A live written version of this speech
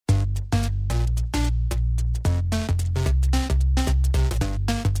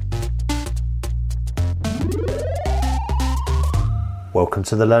Welcome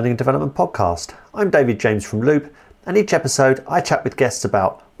to the Learning and Development Podcast. I'm David James from Loop, and each episode I chat with guests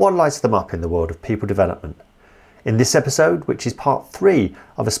about what lights them up in the world of people development. In this episode, which is part 3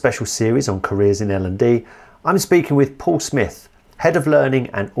 of a special series on careers in L&D, I'm speaking with Paul Smith, Head of Learning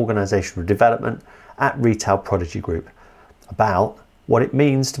and Organisational Development at Retail Prodigy Group, about what it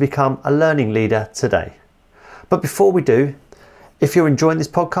means to become a learning leader today. But before we do, if you're enjoying this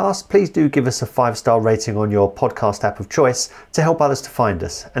podcast, please do give us a 5-star rating on your podcast app of choice to help others to find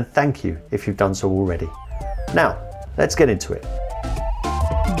us. And thank you if you've done so already. Now, let's get into it.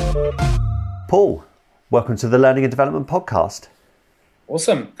 Paul, welcome to the Learning and Development Podcast.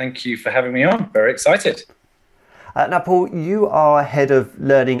 Awesome. Thank you for having me on. Very excited. Now, Paul, you are Head of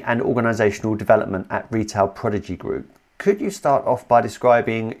Learning and Organisational Development at Retail Prodigy Group. Could you start off by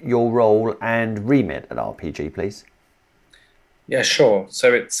describing your role and remit at RPG, please? Yeah, sure.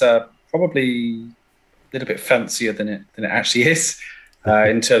 So it's probably a little bit fancier than it actually is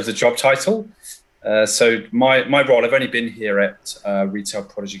in terms of job title. So my role, I've only been here at Retail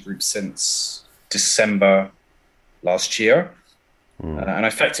Prodigy Group since December last year, and I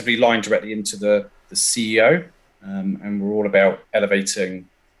effectively line directly into the CEO, and we're all about elevating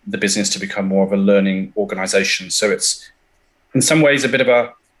the business to become more of a learning organisation. So it's in some ways a bit of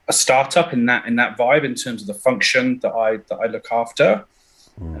a startup in that vibe in terms of the function that I look after.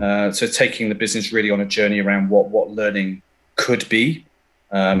 So taking the business really on a journey around what learning could be,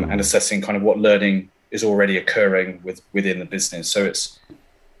 and assessing kind of what learning is already occurring within the business. So it's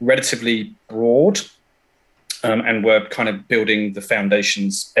relatively broad, and we're kind of building the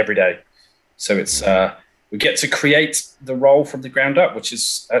foundations every day. So it's we get to create the role from the ground up, which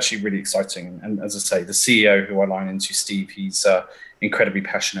is actually really exciting. And as I say, the CEO who I line into, Steve, he's incredibly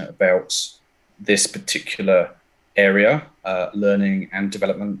passionate about this particular area, learning and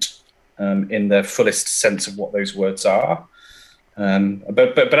development, in the fullest sense of what those words are.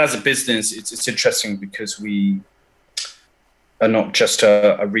 But as a business, it's interesting because we are not just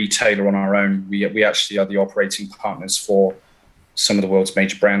a retailer on our own. We actually are the operating partners for some of the world's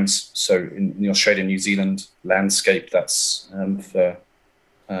major brands. So in the Australia, New Zealand landscape, that's for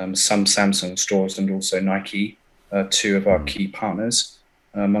some Samsung stores and also Nike, 2 of our key partners,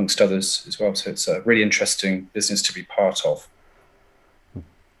 amongst others as well. So it's a really interesting business to be part of.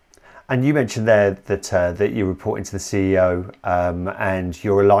 And you mentioned there that you're reporting to the CEO, and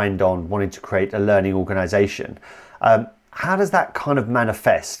you're aligned on wanting to create a learning organisation. How does that kind of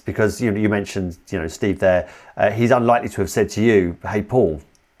manifest? Because you mentioned Steve there. He's unlikely to have said to you, "Hey Paul,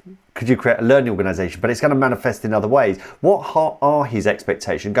 could you create a learning organisation?" But it's going to manifest in other ways. What are his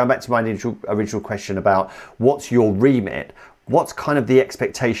expectations? Going back to my original question about what's your remit, what's kind of the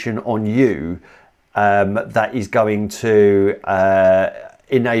expectation on you that is going to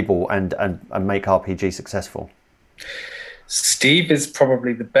enable and make RPG successful? Steve is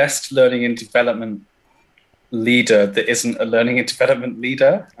probably the best learning and development leader that isn't a learning and development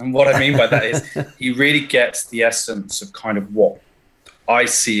leader. And what I mean by that is he really gets the essence of kind of what I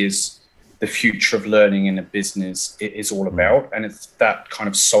see as the future of learning in a business is all about. And it's that kind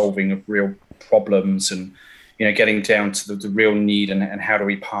of solving of real problems and, getting down to the real need and how do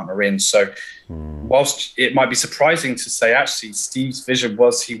we partner in. So whilst it might be surprising to say, actually, Steve's vision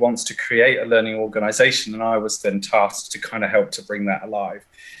was he wants to create a learning organization, and I was then tasked to kind of help to bring that alive.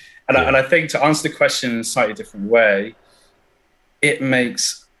 And I think to answer the question in a slightly different way, it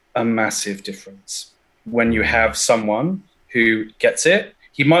makes a massive difference when you have someone who gets it.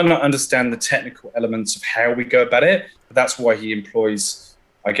 He might not understand the technical elements of how we go about it, but that's why he employs,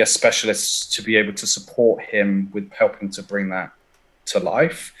 I guess, specialists to be able to support him with helping to bring that to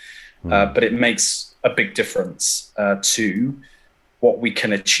life. But it makes a big difference to what we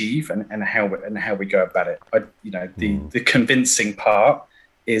can achieve and how we go about it. The convincing part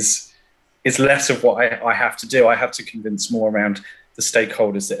is less of what I have to do. I have to convince more around the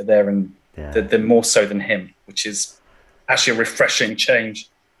stakeholders that are there, and they're more so than him, which is actually a refreshing change.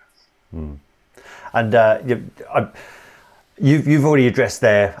 And you've already addressed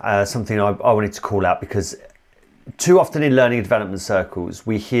there something I wanted to call out, because too often in learning and development circles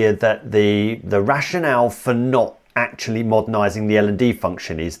we hear that the rationale for not actually modernising the L&D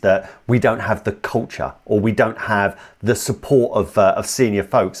function is that we don't have the culture, or we don't have the support of senior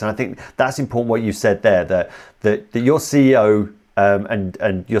folks. And I think that's important what you said there, that your CEO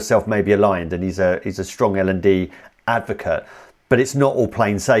and yourself may be aligned, and he's a strong L&D advocate, but it's not all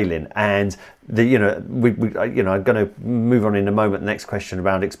plain sailing. And I'm going to move on in a moment. The next question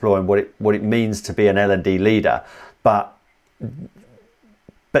around exploring what it means to be an L&D leader, but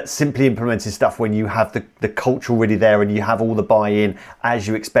but simply implementing stuff when you have the culture already there and you have all the buy-in as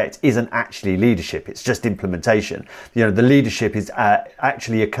you expect isn't actually leadership. It's just implementation. You know, the leadership is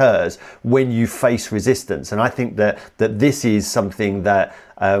actually occurs when you face resistance. And I think that this is something that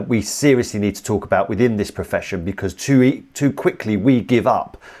we seriously need to talk about within this profession, because too quickly we give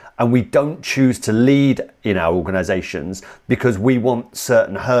up. And we don't choose to lead in our organisations because we want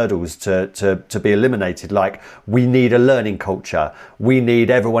certain hurdles to be eliminated. Like, we need a learning culture. We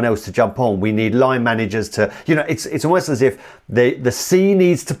need everyone else to jump on. We need line managers to, you know, it's almost as if the sea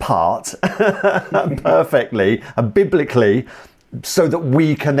needs to part perfectly and biblically so that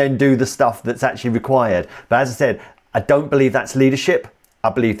we can then do the stuff that's actually required. But as I said, I don't believe that's leadership. I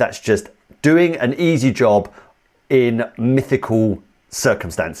believe that's just doing an easy job in mythical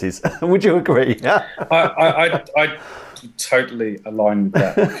circumstances. Would you agree? I totally align with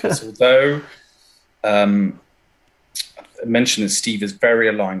that, because although I mentioned that Steve is very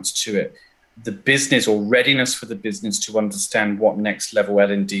aligned to it, the business, or readiness for the business to understand what next level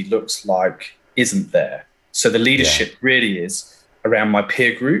L&D looks like, isn't there. So the leadership really is around my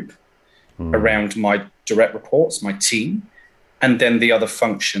peer group, around my direct reports, my team, and then the other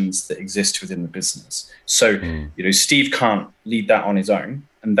functions that exist within the business. So, you know, Steve can't lead that on his own.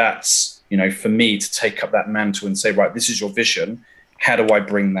 And that's, you know, for me to take up that mantle and say, right, this is your vision. How do I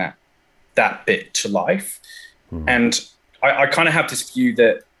bring that bit to life? And I kind of have this view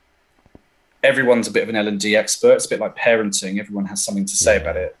that everyone's a bit of an L&D expert. It's a bit like parenting. Everyone has something to say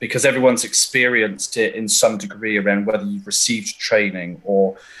about it, because everyone's experienced it in some degree, around whether you've received training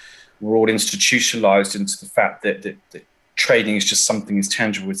or we're all institutionalized into the fact that training is just something is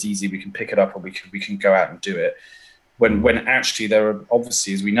tangible, it's easy, we can pick it up, or we can go out and do it. When actually there are,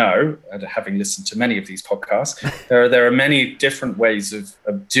 obviously, as we know, having listened to many of these podcasts, there are many different ways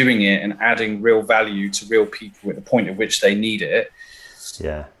of doing it and adding real value to real people at the point at which they need it.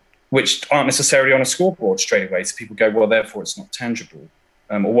 Yeah. Which aren't necessarily on a scoreboard straight away. So people go, well, therefore it's not tangible.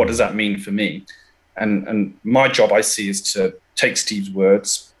 Or what does that mean for me? And my job, I see, is to take Steve's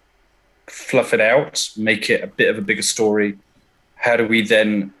words, fluff it out, make it a bit of a bigger story. How do we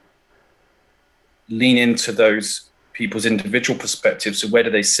then lean into those people's individual perspectives? So where do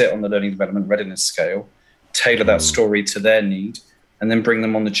they sit on the learning development readiness scale? Tailor that story to their need, and then bring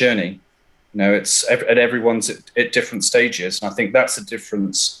them on the journey. You know, it's everyone's at different stages. And I think that's the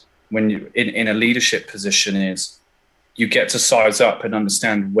difference when you in a leadership position, is you get to size up and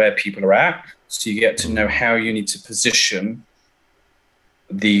understand where people are at. So you get to know how you need to position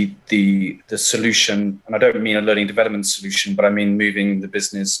the solution. And I don't mean a learning development solution, but I mean moving the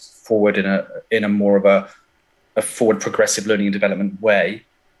business forward in a more of a forward progressive learning and development way,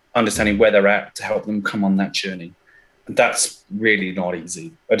 understanding where they're at to help them come on that journey. And that's really not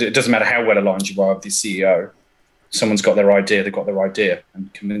easy. It doesn't matter how well aligned you are with the CEO. Someone's got their idea, they've got their idea,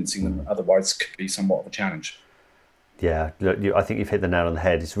 and convincing them otherwise could be somewhat of a challenge. Yeah, look, I think you've hit the nail on the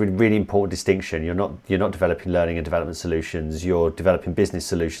head. It's a really, really important distinction. You're not developing learning and development solutions. You're developing business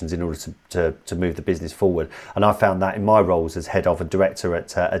solutions in order to move the business forward. And I found that in my roles as head of a director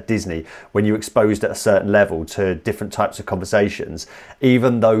at Disney, when you're exposed at a certain level to different types of conversations,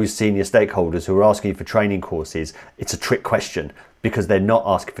 even those senior stakeholders who are asking you for training courses, it's a trick question, because they're not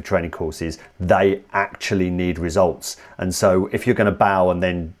asking for training courses. They actually need results. And so if you're going to bow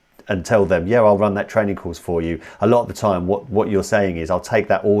and tell them, yeah, I'll run that training course for you, a lot of the time what you're saying is, I'll take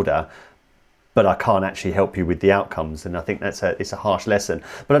that order, but I can't actually help you with the outcomes. And I think it's a harsh lesson.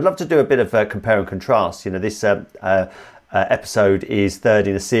 But I'd love to do a bit of compare and contrast. You know, this episode is third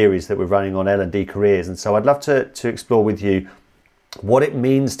in a series that we're running on L&D careers. And so I'd love to explore with you what it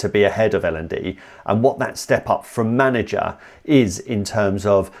means to be a head of L&D and what that step up from manager is in terms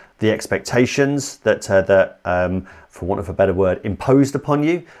of the expectations that for want of a better word, imposed upon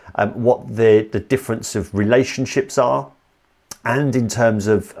you, what the difference of relationships are, and in terms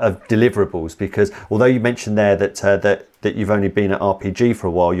of deliverables. Because although you mentioned there that you've only been at RPG for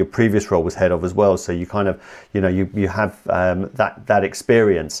a while, your previous role was head of as well, so you kind of, you know, you have that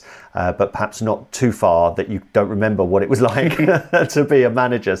experience, but perhaps not too far that you don't remember what it was like to be a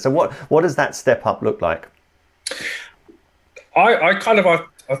manager. So what does that step up look like? I kind of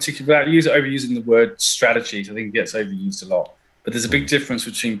articulate, overusing the word strategy. I think it gets overused a lot. But there's a big difference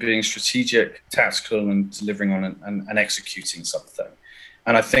between being strategic, tactical, and delivering on and executing something.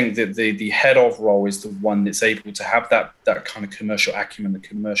 And I think that the head of role is the one that's able to have that kind of commercial acumen, the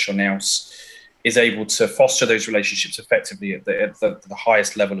commercial nous, is able to foster those relationships effectively at the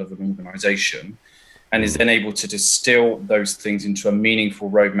highest level of an organization, and is then able to distill those things into a meaningful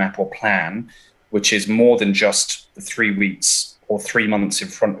roadmap or plan, which is more than just the 3 weeks or 3 months in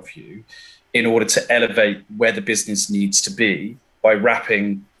front of you, in order to elevate where the business needs to be by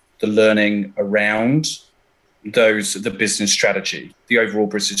wrapping the learning around the business strategy, the overall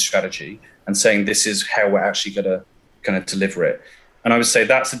business strategy, and saying this is how we're actually going to deliver it. And I would say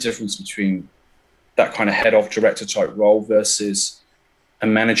that's the difference between that kind of head of director type role versus a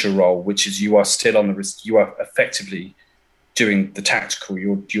manager role, which is you are still on the risk. You are effectively doing the tactical.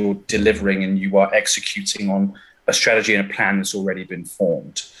 You're delivering and you are executing on a strategy and a plan that's already been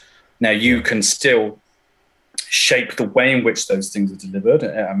formed. Now you can still shape the way in which those things are delivered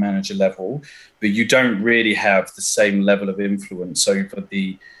at a manager level, but you don't really have the same level of influence over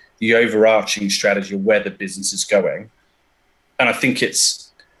the overarching strategy of where the business is going. And I think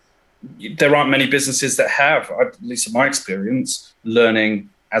there aren't many businesses that have, at least in my experience, learning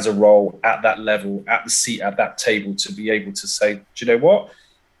as a role at that level, at the seat, at that table, to be able to say, do you know what?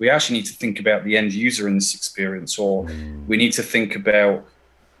 We actually need to think about the end user in this experience, or we need to think about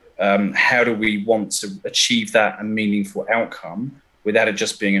how do we want to achieve that a meaningful outcome without it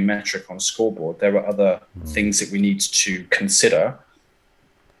just being a metric on a scoreboard. There are other things that we need to consider.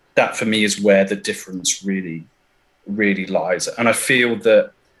 That for me is where the difference really, really lies. And I feel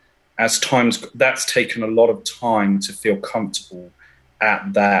that as times, that's taken a lot of time to feel comfortable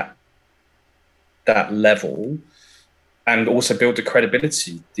at that level, and also build the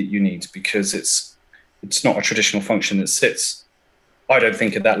credibility that you need, because it's not a traditional function that sits, I don't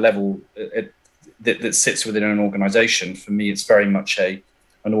think, at that level that sits within an organization. For me, it's very much an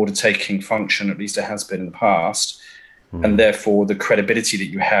order-taking function, at least it has been in the past. And therefore the credibility that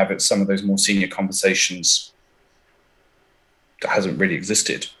you have at some of those more senior conversations that hasn't really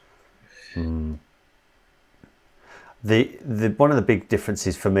existed. The one of the big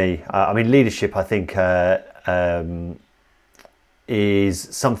differences for me, I mean, leadership, I think, is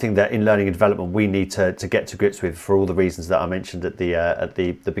something that in learning and development we need to get to grips with, for all the reasons that I mentioned at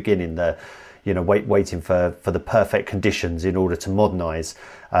the beginning. Waiting for the perfect conditions in order to modernize,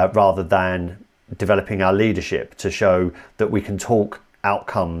 rather than developing our leadership to show that we can talk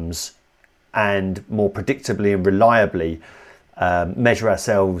outcomes and more predictably and reliably measure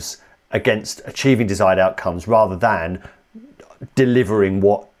ourselves against achieving desired outcomes, rather than delivering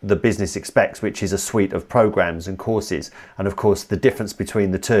what the business expects, which is a suite of programs and courses. And of course, the difference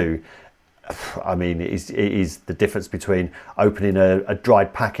between the two, I mean, it is the difference between opening a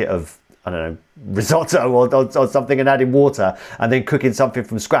dried packet of, I don't know, risotto or something and adding water, and then cooking something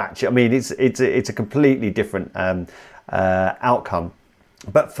from scratch. I mean, it's a completely different outcome.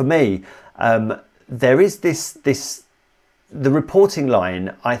 But for me, there is this. The reporting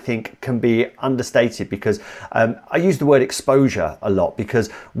line, I think, can be understated, because I use the word exposure a lot, because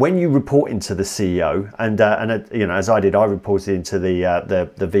when you report into the CEO, and as I did, I reported into the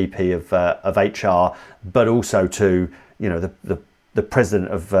VP of HR, but also to the president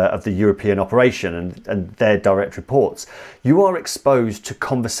of the European operation and their direct reports. You are exposed to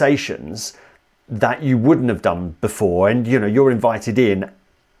conversations that you wouldn't have done before, and you're invited in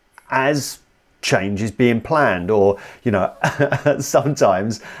as change is being planned, or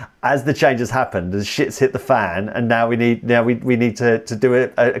sometimes as the change has happened, the shit's hit the fan, and now we need to do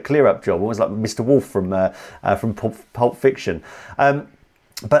a clear up job, almost like Mr. Wolf from Pulp Fiction.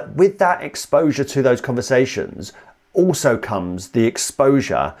 But with that exposure to those conversations also comes the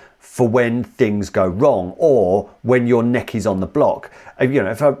exposure for when things go wrong, or when your neck is on the block.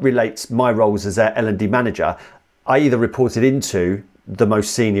 If I relate my roles as a L&D manager, I either reported into the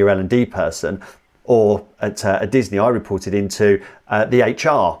most senior L&D person, or at Disney I reported into the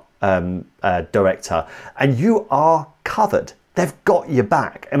HR director, and you are covered. They've got your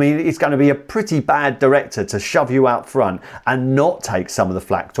back. I mean, it's going to be a pretty bad director to shove you out front and not take some of the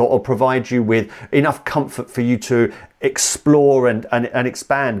flack, or provide you with enough comfort for you to explore and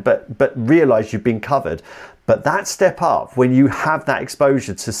expand, but realize you've been covered. But that step up, when you have that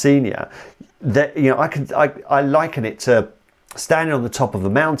exposure to senior, that I liken it to standing on the top of a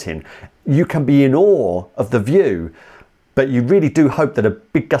mountain. You can be in awe of the view, but you really do hope that a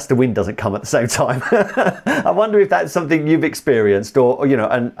big gust of wind doesn't come at the same time. I wonder if that's something you've experienced, or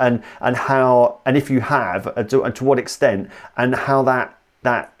and how, and if you have, and to what extent, and how that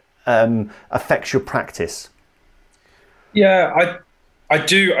affects your practice. Yeah, I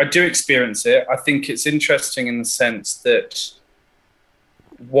do experience it. I think it's interesting in the sense that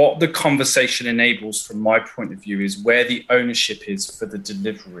what the conversation enables, from my point of view, is where the ownership is for the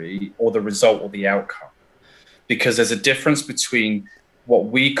delivery or the result or the outcome. Because there's a difference between what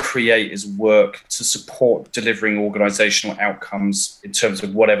we create as work to support delivering organizational outcomes in terms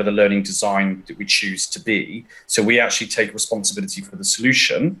of whatever the learning design that we choose to be. So we actually take responsibility for the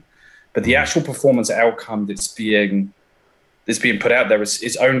solution, but the actual performance outcome that's being put out there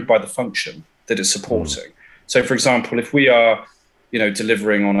is owned by the function that is supporting. So for example, if we are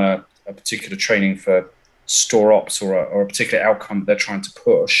delivering on a particular training for store ops or a particular outcome they're trying to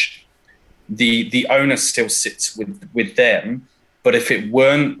push, the onus still sits with them. But if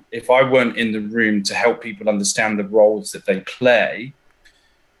I weren't in the room to help people understand the roles that they play,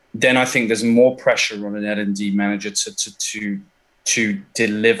 then I think there's more pressure on an L&D manager to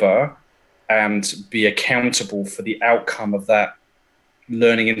deliver and be accountable for the outcome of that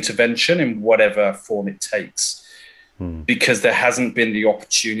learning intervention in whatever form it takes. Because there hasn't been the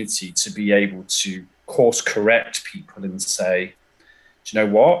opportunity to be able to course correct people and say, do you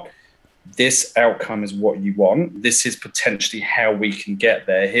know what? This outcome is what you want. This is potentially how we can get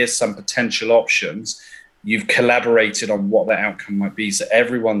there. Here's some potential options. You've collaborated on what that outcome might be. So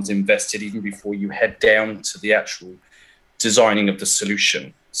everyone's invested even before you head down to the actual designing of the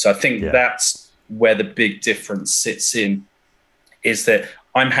solution. So I think that's where the big difference sits in, is that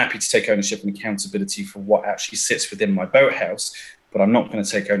I'm happy to take ownership and accountability for what actually sits within my boathouse, but I'm not going to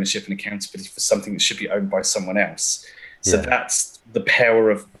take ownership and accountability for something that should be owned by someone else. So that's the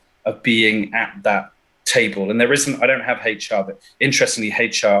power of being at that table. And I don't have HR, but interestingly,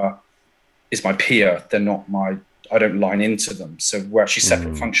 HR is my peer. They're not I don't line into them. So we're actually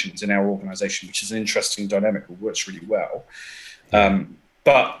separate functions in our organization, which is an interesting dynamic that works really well.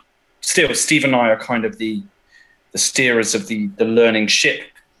 But still, Steve and I are kind of the steerers of the learning ship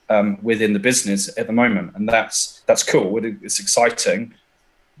within the business at the moment. And that's cool. It's exciting,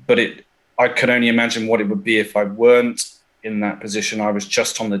 but I can only imagine what it would be if I weren't in that position. I was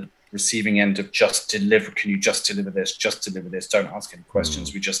just on the receiving end of just deliver. Can you just deliver this? Just deliver this. Don't ask any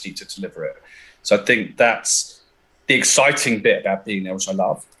questions. We just need to deliver it. So I think that's the exciting bit about being there, which I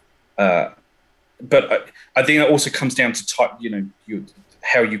love. But I think that also comes down to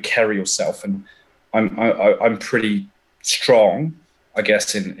how you carry yourself. And I'm pretty strong, I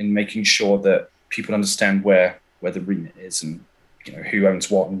guess, in making sure that people understand where the remit is and who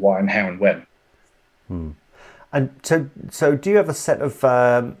owns what and why and how and when. And so do you have a set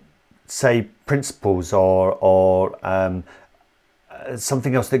of say principles or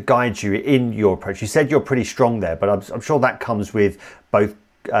something else that guides you in your approach? You said you're pretty strong there, but I'm sure that comes with both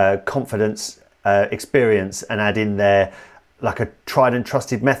confidence, experience, and add in there like a tried and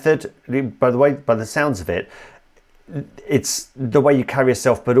trusted method. By the sounds of it, it's the way you carry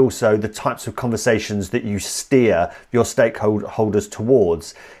yourself, but also the types of conversations that you steer your stakeholders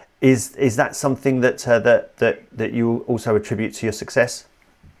towards. Is that something that you also attribute to your success?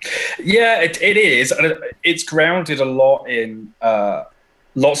 Yeah, it is. And it's grounded a lot in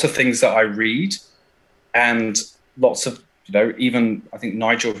lots of things that I read, and lots of, even I think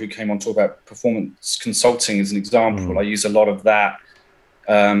Nigel, who came on to talk about performance consulting as an example, I use a lot of that.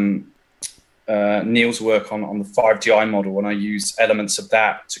 Neil's work on the 5DI model, and I use elements of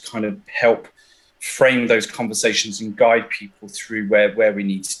that to kind of help frame those conversations and guide people through where we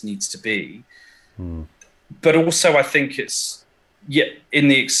needs to be. But also I think it's in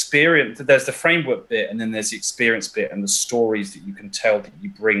the experience, there's the framework bit, and then there's the experience bit and the stories that you can tell that you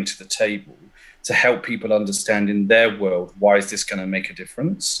bring to the table to help people understand in their world, why is this going to make a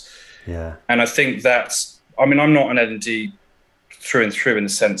difference? And I think I'm not an L&D through and through, in the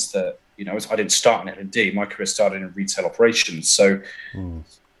sense that I didn't start in L&D. My career started in retail operations, so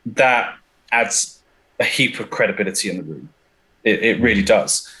that adds a heap of credibility in the room. It really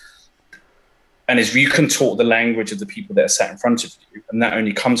does. And as you can talk the language of the people that are sat in front of you, and that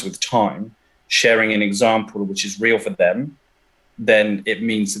only comes with time, sharing an example which is real for them, then it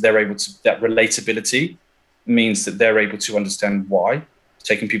means that they're able to, that relatability means that they're able to understand why,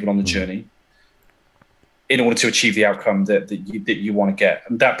 taking people on the journey in order to achieve the outcome that you want to get.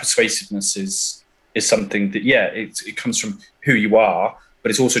 And that persuasiveness is something that, it comes from who you are, but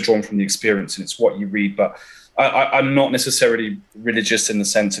it's also drawn from the experience, and it's what you read. But I'm not necessarily religious in the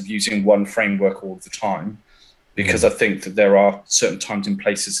sense of using one framework all the time, because I think that there are certain times and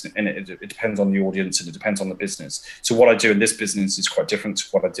places, and it depends on the audience and it depends on the business. So what I do in this business is quite different to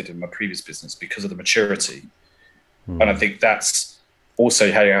what I did in my previous business because of the maturity. And I think that's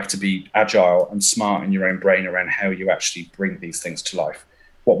also how you have to be agile and smart in your own brain around how you actually bring these things to life.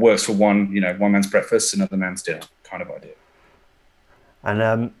 What works for one man's breakfast, another man's dinner kind of idea.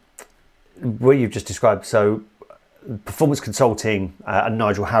 And what you've just described, so performance consulting and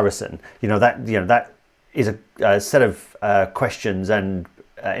Nigel Harrison, that is a set of questions and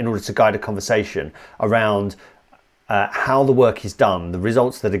in order to guide a conversation around how the work is done, the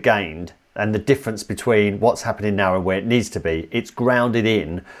results that are gained, and the difference between what's happening now and where it needs to be. It's grounded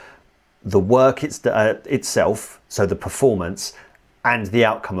in the work itself, so the performance and the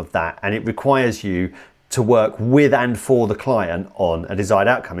outcome of that, and it requires you to work with and for the client on a desired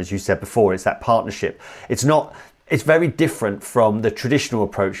outcome. As you said before, it's that partnership. It's not it's very different from the traditional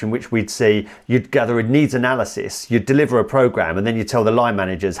approach in which we'd see you'd gather a needs analysis, you'd deliver a program, and then you tell the line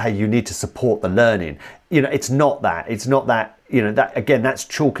managers, hey, you need to support the learning. It's not that. That again, that's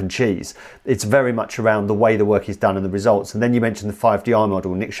chalk and cheese. It's very much around the way the work is done and the results. And then you mentioned the 5DI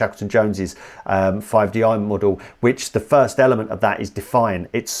model, Nick Shackleton-Jones's 5DI model, which the first element of that is define.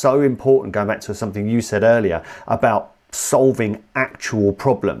 It's so important, going back to something you said earlier, about solving actual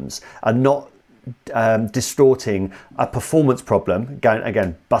problems and not distorting a performance problem.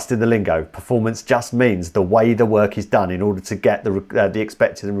 Again, busting the lingo. Performance just means the way the work is done in order to get the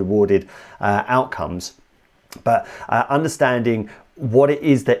expected and rewarded outcomes. But understanding what it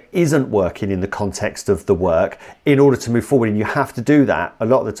is that isn't working in the context of the work in order to move forward, and you have to do that a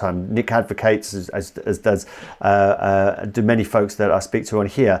lot of the time. Nick advocates, as does do many folks that I speak to on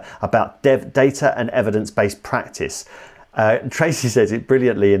here, about data and evidence-based practice. Tracy says it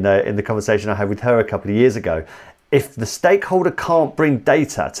brilliantly in the conversation I had with her a couple of years ago. If the stakeholder can't bring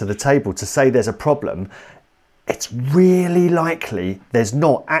data to the table to say there's a problem, it's really likely there's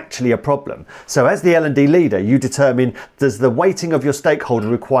not actually a problem. So as the L&D leader, you determine, does the weighting of your stakeholder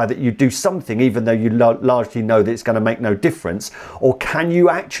require that you do something even though you largely know that it's going to make no difference? Or can you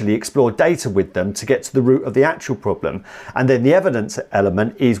actually explore data with them to get to the root of the actual problem? And then the evidence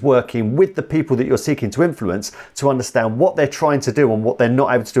element is working with the people that you're seeking to influence to understand what they're trying to do and what they're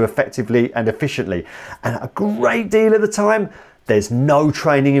not able to do effectively and efficiently. And a great deal of the time, there's no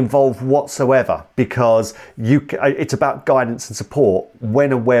training involved whatsoever, because it's about guidance and support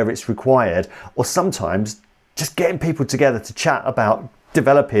when and where it's required, or sometimes just getting people together to chat about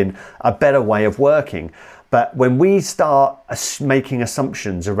developing a better way of working. But when we start making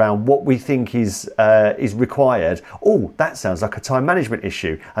assumptions around what we think is required, that sounds like a time management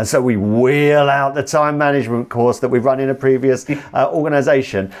issue. And so we wheel out the time management course that we've run in a previous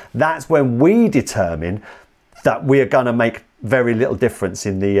organisation. That's when we determine that we are going to make very little difference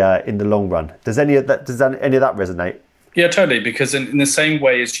in the long run. Does any of that resonate? Yeah, totally. Because in the same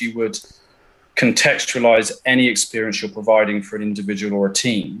way as you would contextualize any experience you're providing for an individual or a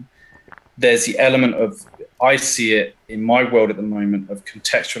team, there's the element of, I see it in my world at the moment, of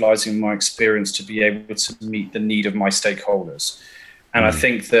contextualizing my experience to be able to meet the need of my stakeholders. And I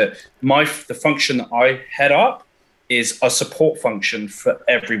think that the function that I head up is a support function for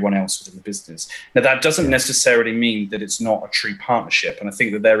everyone else within the business. Now, that doesn't necessarily mean that it's not a true partnership. And I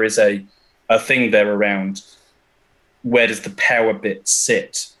think that there is a thing there around, where does the power bit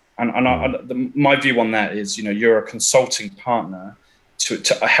sit? And my view on that is, you're a consulting partner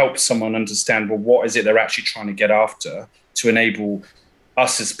to help someone understand, well, what is it they're actually trying to get after, to enable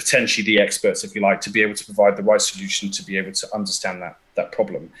us as potentially the experts, if you like, to be able to provide the right solution, to be able to understand that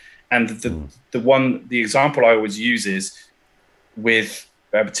problem. And the example I always use is with,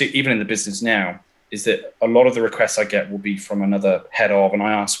 even in the business now, is that a lot of the requests I get will be from another head of, and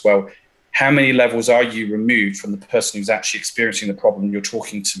I ask, well, how many levels are you removed from the person who's actually experiencing the problem you're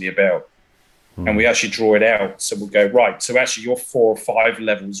talking to me about? And we actually draw it out. So we'll go, right, so actually you're 4 or 5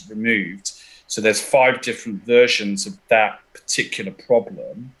 levels removed. So there's 5 different versions of that particular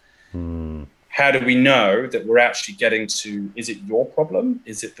problem. How do we know that we're actually getting to, is it your problem?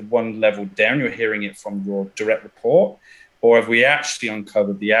 Is it the one level down? You're hearing it from your direct report? Or have we actually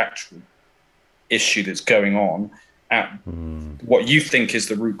uncovered the actual issue that's going on at what you think is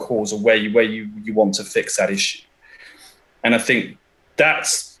the root cause, or where you want to fix that issue? And I think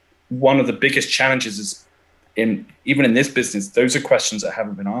that's one of the biggest challenges is even in this business, those are questions that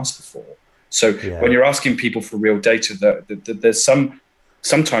haven't been asked before. So when you're asking people for real data, there's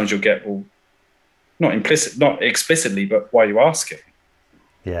sometimes you'll get, well, not explicitly, but why are you asking?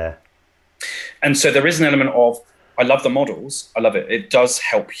 Yeah. And so there is an element of, I love the models. I love it. It does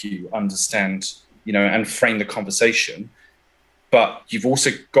help you understand, and frame the conversation. But you've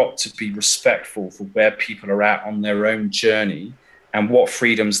also got to be respectful for where people are at on their own journey and what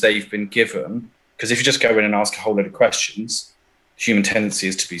freedoms they've been given. Because if you just go in and ask a whole load of questions, human tendency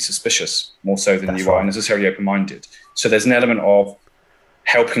is to be suspicious, more so than you are necessarily open-minded. So there's an element of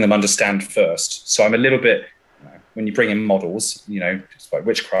helping them understand first. So I'm a little bit, when you bring in models, it's like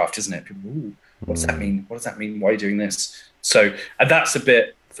witchcraft, isn't it? People, what does that mean? What does that mean? Why are you doing this? So that's a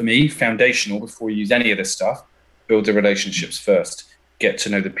bit, for me, foundational before you use any of this stuff. Build the relationships first. Get to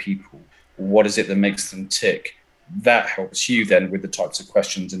know the people. What is it that makes them tick? That helps you then with the types of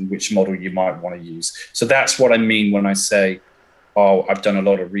questions and which model you might want to use. So that's what I mean when I say, I've done a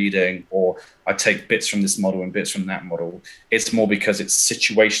lot of reading, or I take bits from this model and bits from that model. It's more because it's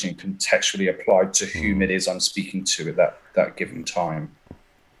situationally, contextually applied to whom it is I'm speaking to at that given time.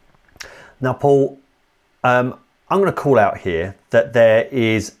 Now, Paul, I'm going to call out here that there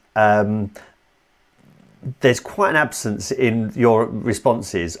is there's quite an absence in your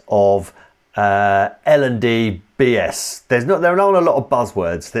responses of L&D BS. There aren't a lot of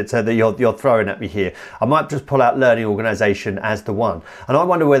buzzwords that you're throwing at me here. I might just pull out learning organisation as the one, and I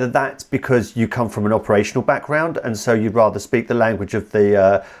wonder whether that's because you come from an operational background, and so you'd rather speak the language of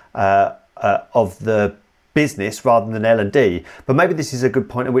the business rather than L&D. But maybe this is a good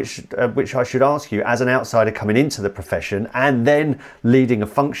point at which I should ask you, as an outsider coming into the profession and then leading a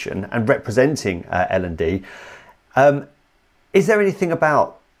function and representing L&D. Is there anything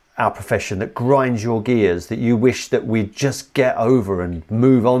about our profession that grinds your gears that you wish that we'd just get over and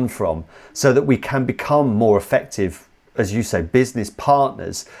move on from, so that we can become more effective, as you say, business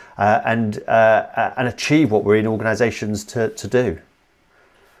partners and achieve what we're in organisations to do?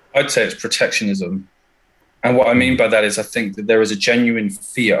 I'd say it's protectionism. And what I mean by that is I think that there is a genuine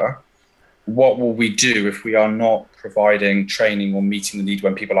fear. What will we do if we are not providing training or meeting the need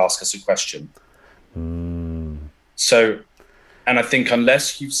when people ask us a question? So, and I think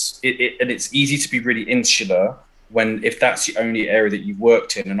unless and it's easy to be really insular if that's the only area that you've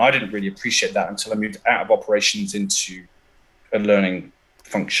worked in. And I didn't really appreciate that until I moved out of operations into a learning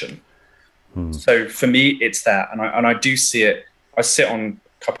function. So for me, it's that. And I do see it. I sit on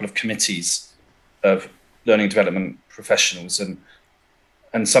a couple of committees of learning development professionals,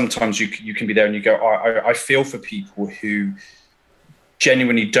 and sometimes you can be there and you go, I feel for people who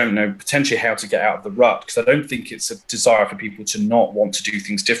genuinely don't know potentially how to get out of the rut, because I don't think it's a desire for people to not want to do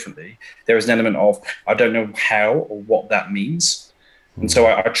things differently. There is an element of, I don't know how or what that means. And so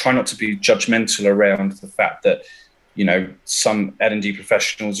I try not to be judgmental around the fact that, some L&D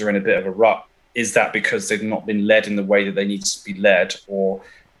professionals are in a bit of a rut. Is that because they've not been led in the way that they need to be led, or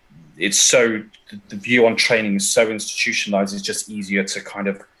it's the view on training is so institutionalized, it's just easier to kind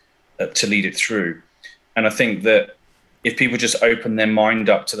of to lead it through. And I think that if people just open their mind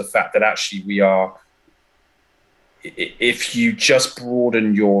up to the fact that actually if you just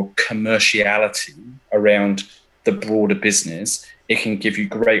broaden your commerciality around the broader business, it can give you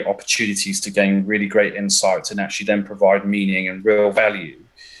great opportunities to gain really great insights and actually then provide meaning and real value.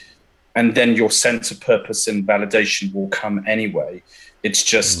 And then your sense of purpose and validation will come anyway. It's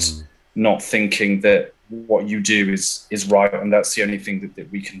just not thinking that what you do is right, and that's the only thing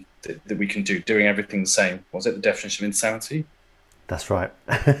that we can do. Doing everything the same. Was it the definition of insanity? That's right.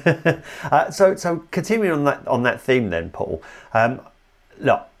 So continuing on that theme, then, Paul.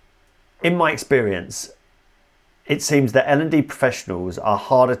 Look, in my experience, it seems that L&D professionals are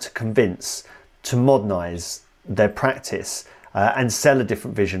harder to convince to modernise their practice and sell a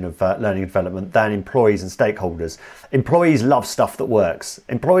different vision of learning and development than employees and stakeholders. Employees love stuff that works.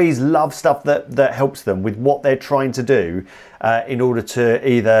 Employees love stuff that helps them with what they're trying to do in order to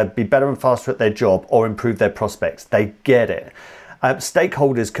either be better and faster at their job or improve their prospects. They get it.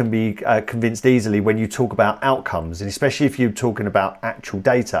 Stakeholders can be convinced easily when you talk about outcomes, and especially if you're talking about actual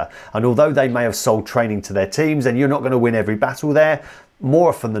data. And although they may have sold training to their teams and you're not going to win every battle there, more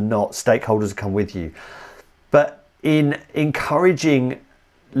often than not, stakeholders come with you. But in encouraging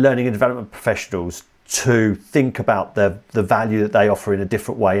learning and development professionals to think about the value that they offer in a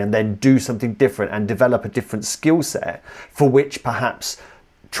different way, and then do something different and develop a different skill set for which perhaps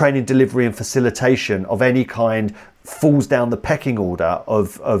training, delivery and facilitation of any kind falls down the pecking order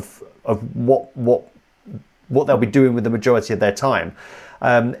of what they'll be doing with the majority of their time,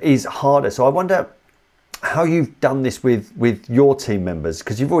 is harder. So I wonder how you've done this with your team members,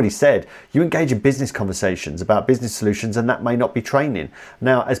 because you've already said you engage in business conversations about business solutions, and that may not be training.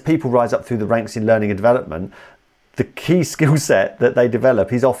 Now, as people rise up through the ranks in learning and development, the key skill set that they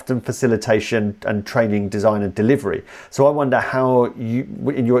develop is often facilitation and training, design and delivery. So I wonder how you,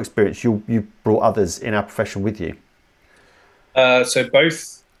 in your experience, you brought others in our profession with you. So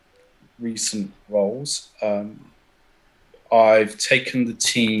both recent roles, I've taken the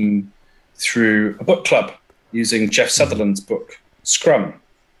team through a book club using Jeff Sutherland's book, Scrum,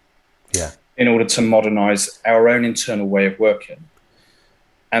 in order to modernize our own internal way of working.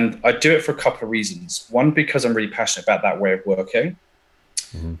 And I do it for a couple of reasons. One, because I'm really passionate about that way of working.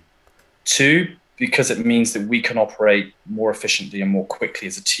 Two, because it means that we can operate more efficiently and more quickly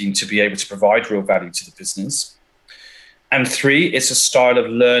as a team to be able to provide real value to the business. And three, it's a style of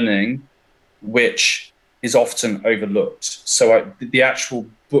learning which is often overlooked. So the actual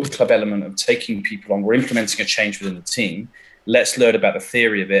book club element of taking people on, we're implementing a change within the team. Let's learn about the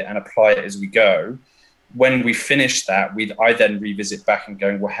theory of it and apply it as we go. When we finish that, I then revisit back and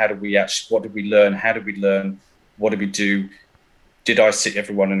going, well, what did we learn? How did we learn? What did we do? Did I sit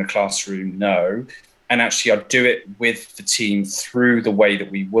everyone in a classroom? No. And actually, I do it with the team through the way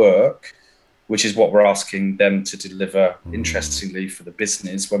that we work, which is what we're asking them to deliver, interestingly, for the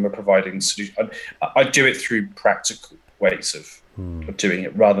business when we're providing solutions. I do it through practical ways of doing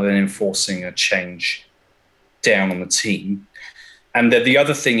it rather than enforcing a change down on the team. And the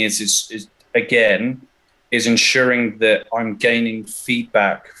other thing is again, ensuring that I'm gaining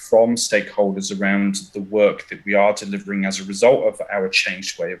feedback from stakeholders around the work that we are delivering as a result of our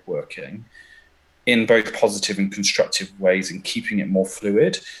changed way of working, in both positive and constructive ways, and keeping it more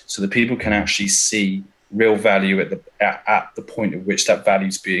fluid so that people can actually see real value at the point at which that value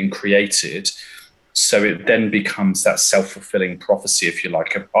is being created. So it then becomes that self-fulfilling prophecy, if you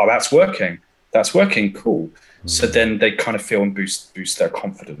like, of, oh, that's working, cool. So then they kind of feel and boost their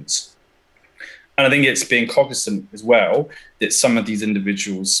confidence. And I think it's being cognizant as well that some of these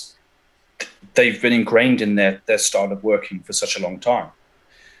individuals, they've been ingrained in their style of working for such a long time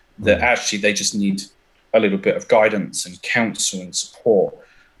that actually they just need a little bit of guidance and counsel and support.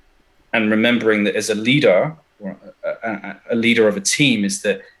 And remembering that as a leader, or a leader of a team, is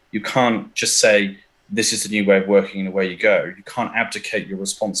that you can't just say, this is the new way of working and away you go. You can't abdicate your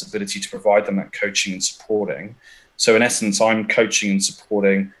responsibility to provide them that coaching and supporting. So in essence, I'm coaching and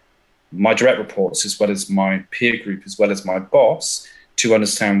supporting my direct reports as well as my peer group, as well as my boss, to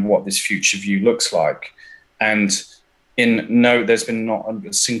understand what this future view looks like. And there's been not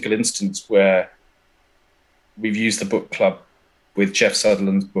a single instance where we've used the book club with Jeff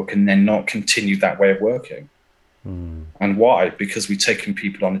Sutherland's book and then not continued that way of working. And why? Because we've taken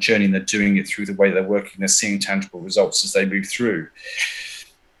people on a journey and they're doing it through the way they're working. They're seeing tangible results as they move through.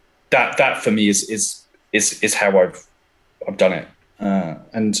 That for me is how I've done it.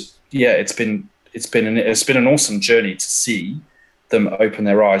 And yeah, it's been an awesome journey to see them open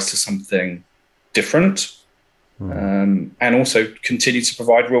their eyes to something different. And also continue to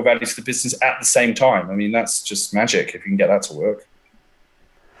provide real value to the business at the same time. I mean, that's just magic if you can get that to work.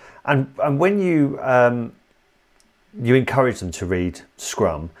 And when you encourage them to read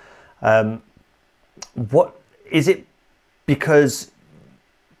Scrum, what is it? Because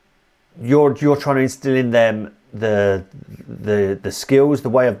you're trying to instill in them the skills, the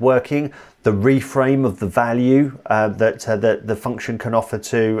way of working, the reframe of the value that the function can offer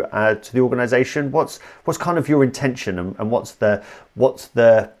to the organisation. What's kind of your intention, and what's the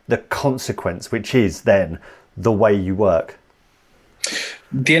consequence, which is then the way you work?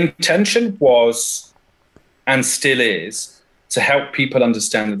 The intention was, and still is, to help people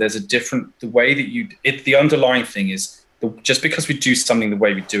understand that there's the underlying thing is, just because we do something the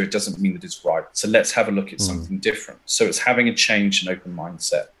way we do it doesn't mean that it's right. So let's have a look at something different. So it's having a change and open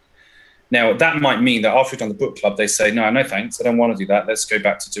mindset. Now, that might mean that after we've done the book club, they say, no thanks, I don't want to do that. Let's go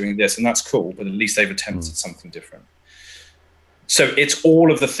back to doing this. And that's cool, but at least they've attempted something different. So it's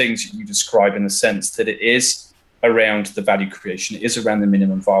all of the things that you describe, in the sense that it is around the value creation. It is around the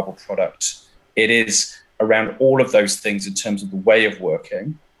minimum viable product. It is around all of those things in terms of the way of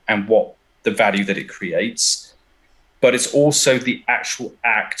working and what the value that it creates. But it's also the actual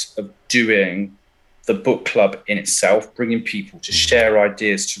act of doing the book club in itself, bringing people to share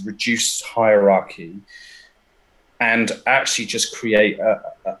ideas, to reduce hierarchy, and actually just create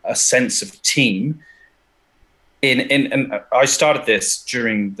a sense of team. And I started this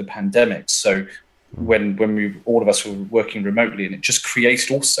during the pandemic. So when all of us were working remotely, and it just created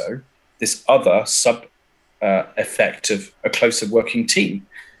also this other sub effect of a closer working team.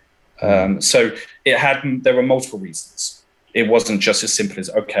 So there were multiple reasons. It wasn't just as simple as,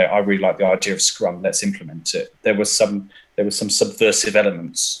 okay, I really like the idea of Scrum, let's implement it. There were some subversive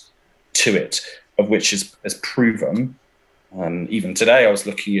elements to it, of which is proven. Even today, I was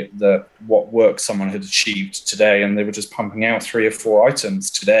looking at what work someone had achieved today, and they were just pumping out 3 or 4 items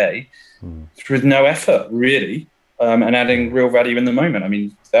today with no effort, really, and adding real value in the moment. I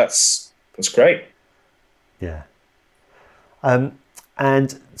mean, that's great. Yeah.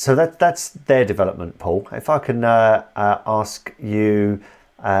 And so that's their development, Paul. If I can ask you,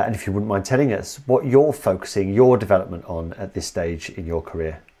 and if you wouldn't mind telling us what you're focusing your development on at this stage in your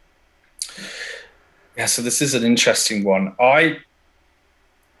career. Yeah, so this is an interesting one.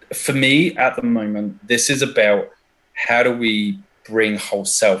 For me, at the moment, this is about how do we bring whole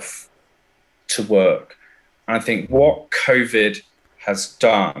self to work. And I think what COVID has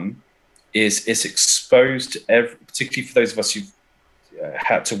done is it's exposed, particularly for those of us who've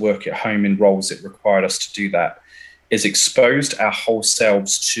had to work at home in roles that required us to do that, is exposed our whole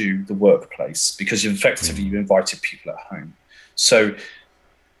selves to the workplace, because you've effectively invited people at home. So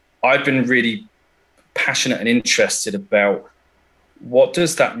I've been really passionate and interested about what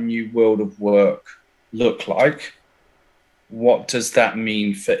does that new world of work look like? What does that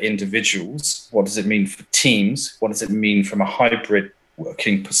mean for individuals? What does it mean for teams? What does it mean from a hybrid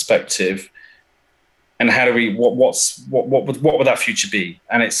working perspective? and how do we what would that future be?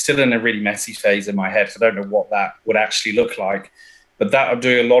 And it's still in a really messy phase in my head. So I don't know what that would actually look like. But that I'm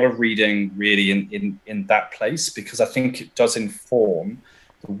doing a lot of reading really in that place, because I think it does inform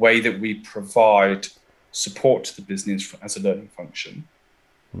the way that we provide support to the business as a learning function,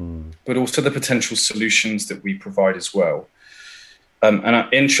 but also the potential solutions that we provide as well.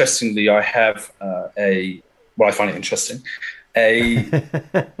 Interestingly, I have I find it interesting,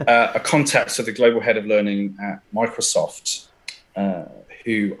 a contact to the global head of learning at Microsoft,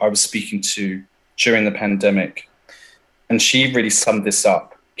 who I was speaking to during the pandemic. And she really summed this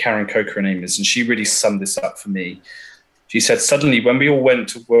up. Karen Coker, her name is, and she really summed this up for me. She said, suddenly, when we all went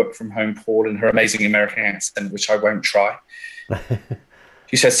to work from home, Paul, in her amazing American accent, which I won't try,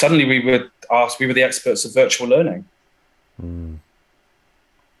 she said, suddenly we were the experts of virtual learning.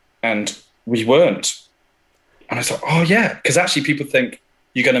 And we weren't. And I thought, oh, yeah, because actually people think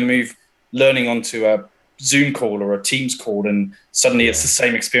you're going to move learning onto a Zoom call or a Teams call, and suddenly it's the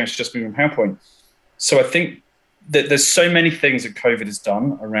same experience just moving from PowerPoint. So I think that there's so many things that COVID has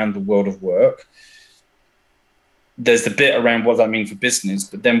done around the world of work. There's the bit around what does that mean for business,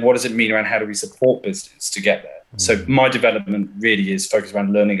 but then what does it mean around how do we support business to get there? So my development really is focused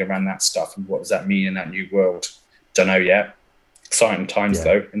around learning around that stuff, and what does that mean in that new world? Don't know yet. Exciting times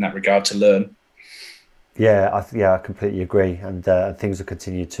though in that regard to learn. I completely agree, and things will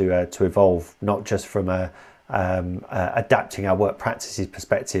continue to evolve, not just from adapting our work practices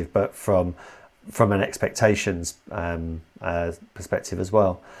perspective, but from an expectations perspective as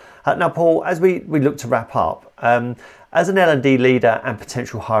well. Now, Paul, as we look to wrap up, as an L&D leader and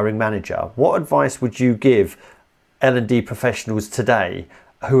potential hiring manager, what advice would you give L&D professionals today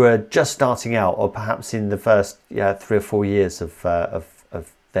who are just starting out, or perhaps in the first 3 or 4 years of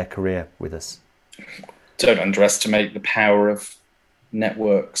their career with us? Don't underestimate the power of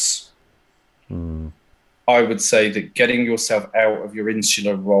networks. I would say that getting yourself out of your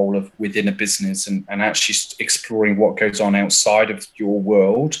insular role of within a business and actually exploring what goes on outside of your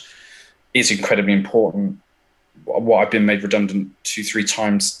world is incredibly important. What I've been made redundant 3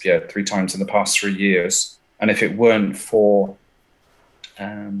 times in the past 3 years. And if it weren't for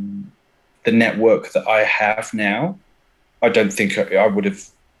the network that I have now, I don't think I would have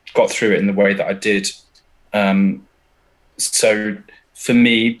got through it in the way that I did. So for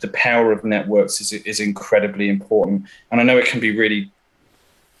me, the power of networks is incredibly important. And I know it can be really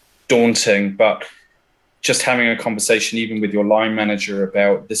daunting, but just having a conversation, even with your line manager,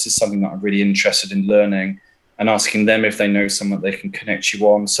 about this is something that I'm really interested in learning, and asking them if they know someone they can connect you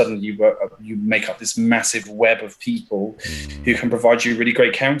on, suddenly you make up this massive web of people who can provide you really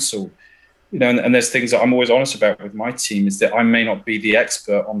great counsel. And there's things that I'm always honest about with my team, is that I may not be the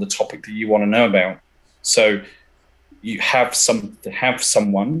expert on the topic that you want to know about. So you have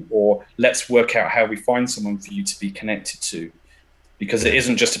someone, or let's work out how we find someone for you to be connected to, because it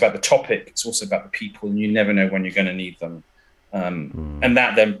isn't just about the topic, it's also about the people, and you never know when you're going to need them. And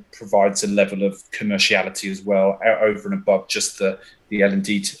that then provides a level of commerciality as well, over and above just the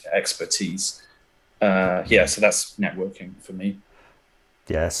L&D expertise. So that's networking for me.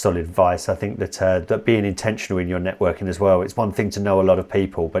 Yeah, solid advice. I think that being intentional in your networking as well. It's one thing to know a lot of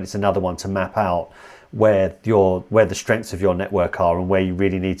people, but it's another one to map out where the strengths of your network are and where you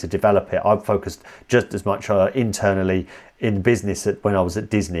really need to develop it. I've focused just as much internally in business when I was at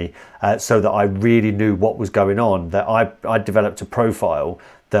Disney, so that I really knew what was going on, that I developed a profile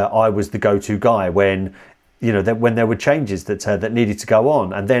that I was the go-to guy when there were changes that needed to go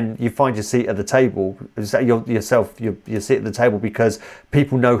on. And then you find your seat at the table, you sit at the table because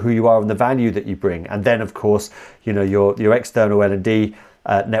people know who you are and the value that you bring. And then of course, your external L&D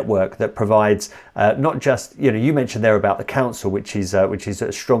network that provides not just, you mentioned there about the council, which is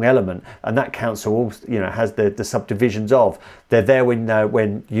a strong element, and that council also, has the subdivisions of, they're there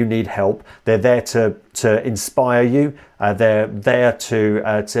when you need help, they're there to inspire you, they're there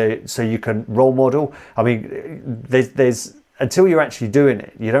to so you can role model. I mean, there's until you're actually doing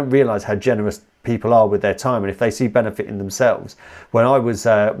it, you don't realize how generous people are with their time, and if they see benefit in themselves. When I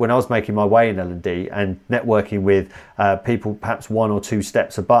was making my way in L&D and networking with people perhaps 1 or 2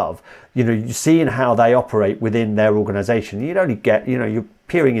 steps above, you seeing how they operate within their organization, you'd only get, you're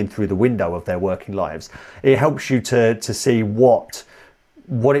peering in through the window of their working lives. It helps you to see what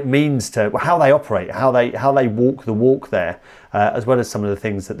it means to how they operate, how they walk the walk there, as well as some of the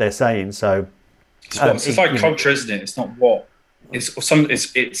things that they're saying. So it's like culture, isn't it? It's not what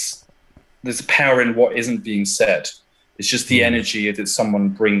it's there's a power in what isn't being said. It's just the energy that someone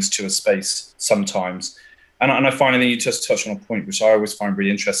brings to a space sometimes. And I find, and then you just touched on a point which I always find really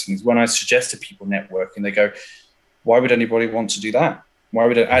interesting, is when I suggest to people networking, they go, why would anybody want to do that? Why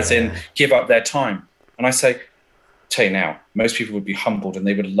would it, as in give up their time? And I say, tell you now, most people would be humbled and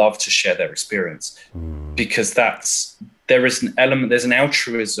they would love to share their experience because there's an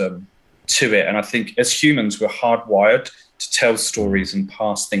altruism to it. And I think as humans, we're hardwired to tell stories and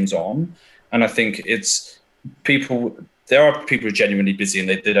pass things on. And I think there are people who are genuinely busy and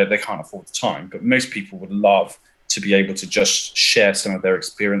they can't afford the time, but most people would love to be able to just share some of their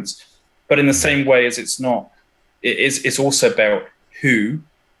experience. But in the same way as it's also about who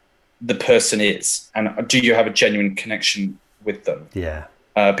the person is and do you have a genuine connection with them? Yeah.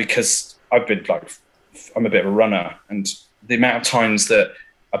 Because I'm a bit of a runner, and the amount of times that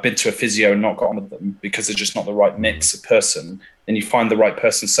I've been to a physio and not got on with them because they're just not the right mix of person, then you find the right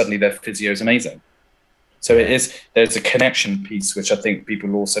person, suddenly their physio is amazing. So there's a connection piece, which I think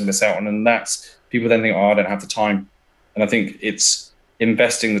people also miss out on. And that's, people then think, I don't have the time. And I think it's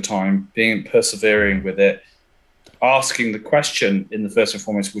investing the time, being persevering with it, asking the question in the first and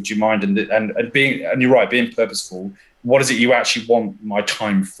foremost, would you mind? And you're right, being purposeful. What is it you actually want my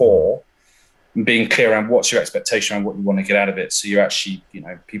time for? And being clear around what's your expectation and what you want to get out of it. So you actually,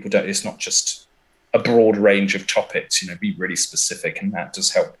 it's not just a broad range of topics, be really specific. And that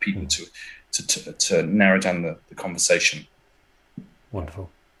does help people to narrow down the conversation. Wonderful.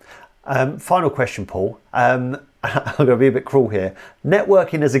 Final question, Paul. I'm going to be a bit cruel here.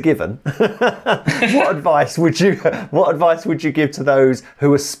 Networking as a given. What advice would you give to those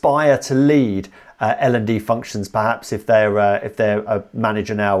who aspire to lead L&D functions, perhaps if they're a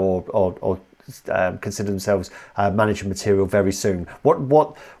manager now or consider themselves managing material very soon?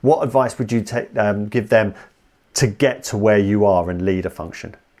 What advice would you give them to get to where you are and lead a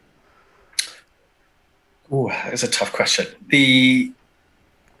function? Oh, it's a tough question. The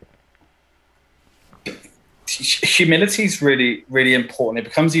humility is really, really important. It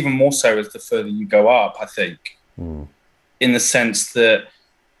becomes even more so as the further you go up, I think, in the sense that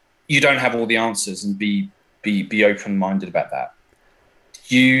you don't have all the answers, and be open-minded about that.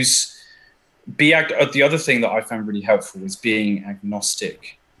 The other thing that I found really helpful is being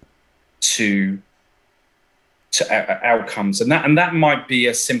agnostic to outcomes, and that might be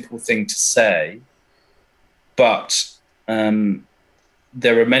a simple thing to say, but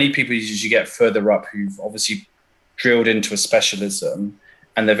there are many people as you get further up who've obviously drilled into a specialism,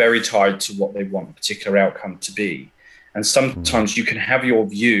 and they're very tied to what they want a particular outcome to be. And sometimes you can have your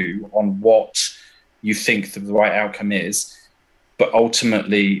view on what you think the right outcome is, but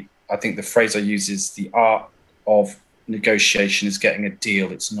ultimately, I think the phrase I use is the art of negotiation is getting a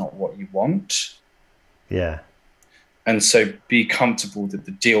deal. It's not what you want. Yeah. And so be comfortable that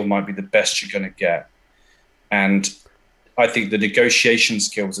the deal might be the best you're going to get. And I think the negotiation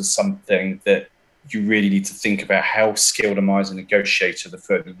skills is something that you really need to think about. How skilled am I as a negotiator the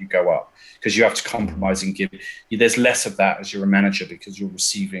further you go up? Because you have to compromise and give. There's less of that as you're a manager because you're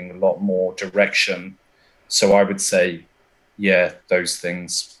receiving a lot more direction. So I would say, yeah, those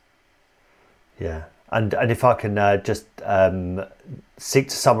things. Yeah. And if I can just seek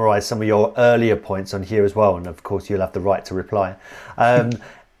to summarise some of your earlier points on here as well, and of course you'll have the right to reply.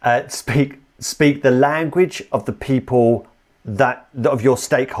 Speak the language of the people of your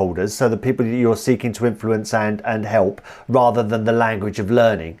stakeholders, so the people that you're seeking to influence and help, rather than the language of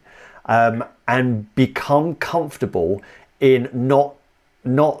learning, and become comfortable in not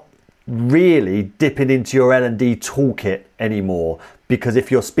really dipping into your L&D toolkit anymore, because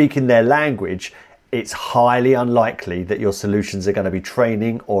if you're speaking their language, it's highly unlikely that your solutions are going to be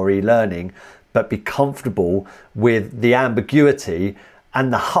training or e-learning. But be comfortable with the ambiguity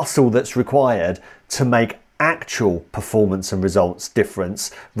and the hustle that's required to make actual performance and results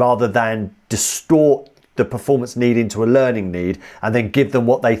difference, rather than distort the performance need into a learning need and then give them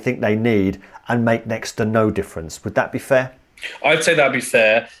what they think they need and make next to no difference. Would that be fair? I'd say that'd be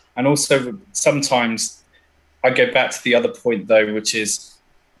fair. And also sometimes I go back to the other point though, which is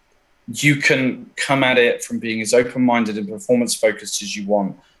you can come at it from being as open-minded and performance focused as you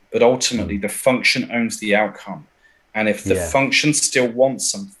want, but ultimately the function owns the outcome. And if the function still wants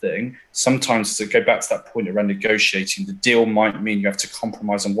something, sometimes to go back to that point around negotiating, the deal might mean you have to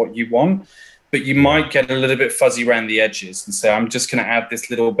compromise on what you want, but you might get a little bit fuzzy around the edges and say, I'm just going to add this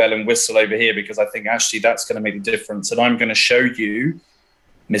little bell and whistle over here because I think actually that's going to make a difference. And I'm going to show you,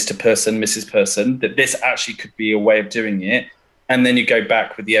 Mr. Person, Mrs. Person, that this actually could be a way of doing it. And then you go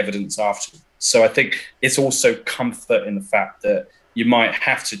back with the evidence after. So I think it's also comfort in the fact that you might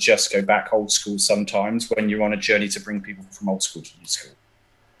have to just go back old school sometimes when you're on a journey to bring people from old school to new school.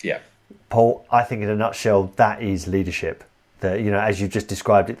 Yeah. Paul, I think in a nutshell, that is leadership. That, as you just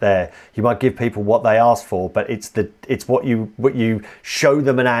described it there, you might give people what they ask for, but it's what you show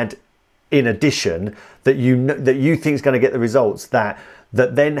them and add in addition that you think is going to get the results that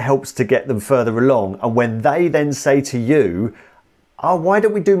that then helps to get them further along. And when they then say to you, oh, why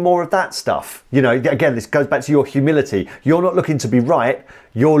don't we do more of that stuff? You know, again, this goes back to your humility. You're not looking to be right.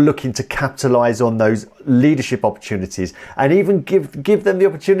 You're looking to capitalize on those leadership opportunities, and even give them the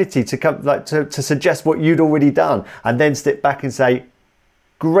opportunity to come, like to suggest what you'd already done, and then step back and say,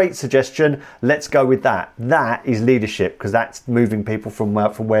 great suggestion, let's go with that. That is leadership, because that's moving people from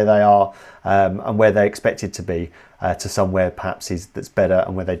where they are and where they expected to be to somewhere perhaps that's better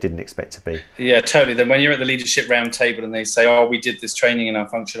and where they didn't expect to be. Yeah, totally. Then when you're at the leadership round table and they say, oh, we did this training in our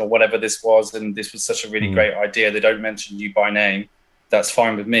function or whatever this was, and this was such a really great idea, they don't mention you by name, that's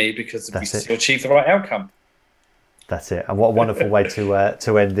fine with me, because we still achieve the right outcome. That's it. And what a wonderful way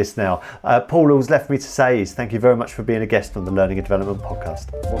to end this now. Paul, all's left me to say is thank you very much for being a guest on the Learning and Development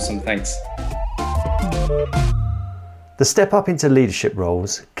Podcast. Awesome, thanks. The step up into leadership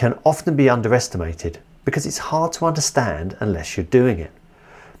roles can often be underestimated because it's hard to understand unless you're doing it.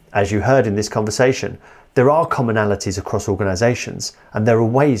 As you heard in this conversation, there are commonalities across organisations, and there are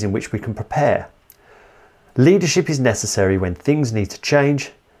ways in which we can prepare. Leadership is necessary when things need to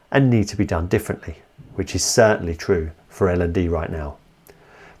change and need to be done differently, which is certainly true for L&D right now.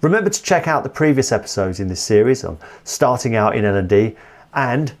 Remember to check out the previous episodes in this series on starting out in L&D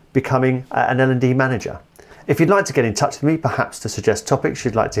and becoming an L&D manager. If you'd like to get in touch with me, perhaps to suggest topics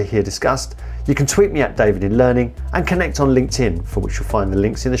you'd like to hear discussed, you can tweet me at David in Learning and connect on LinkedIn, for which you'll find the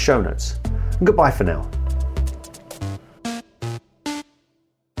links in the show notes. And goodbye for now.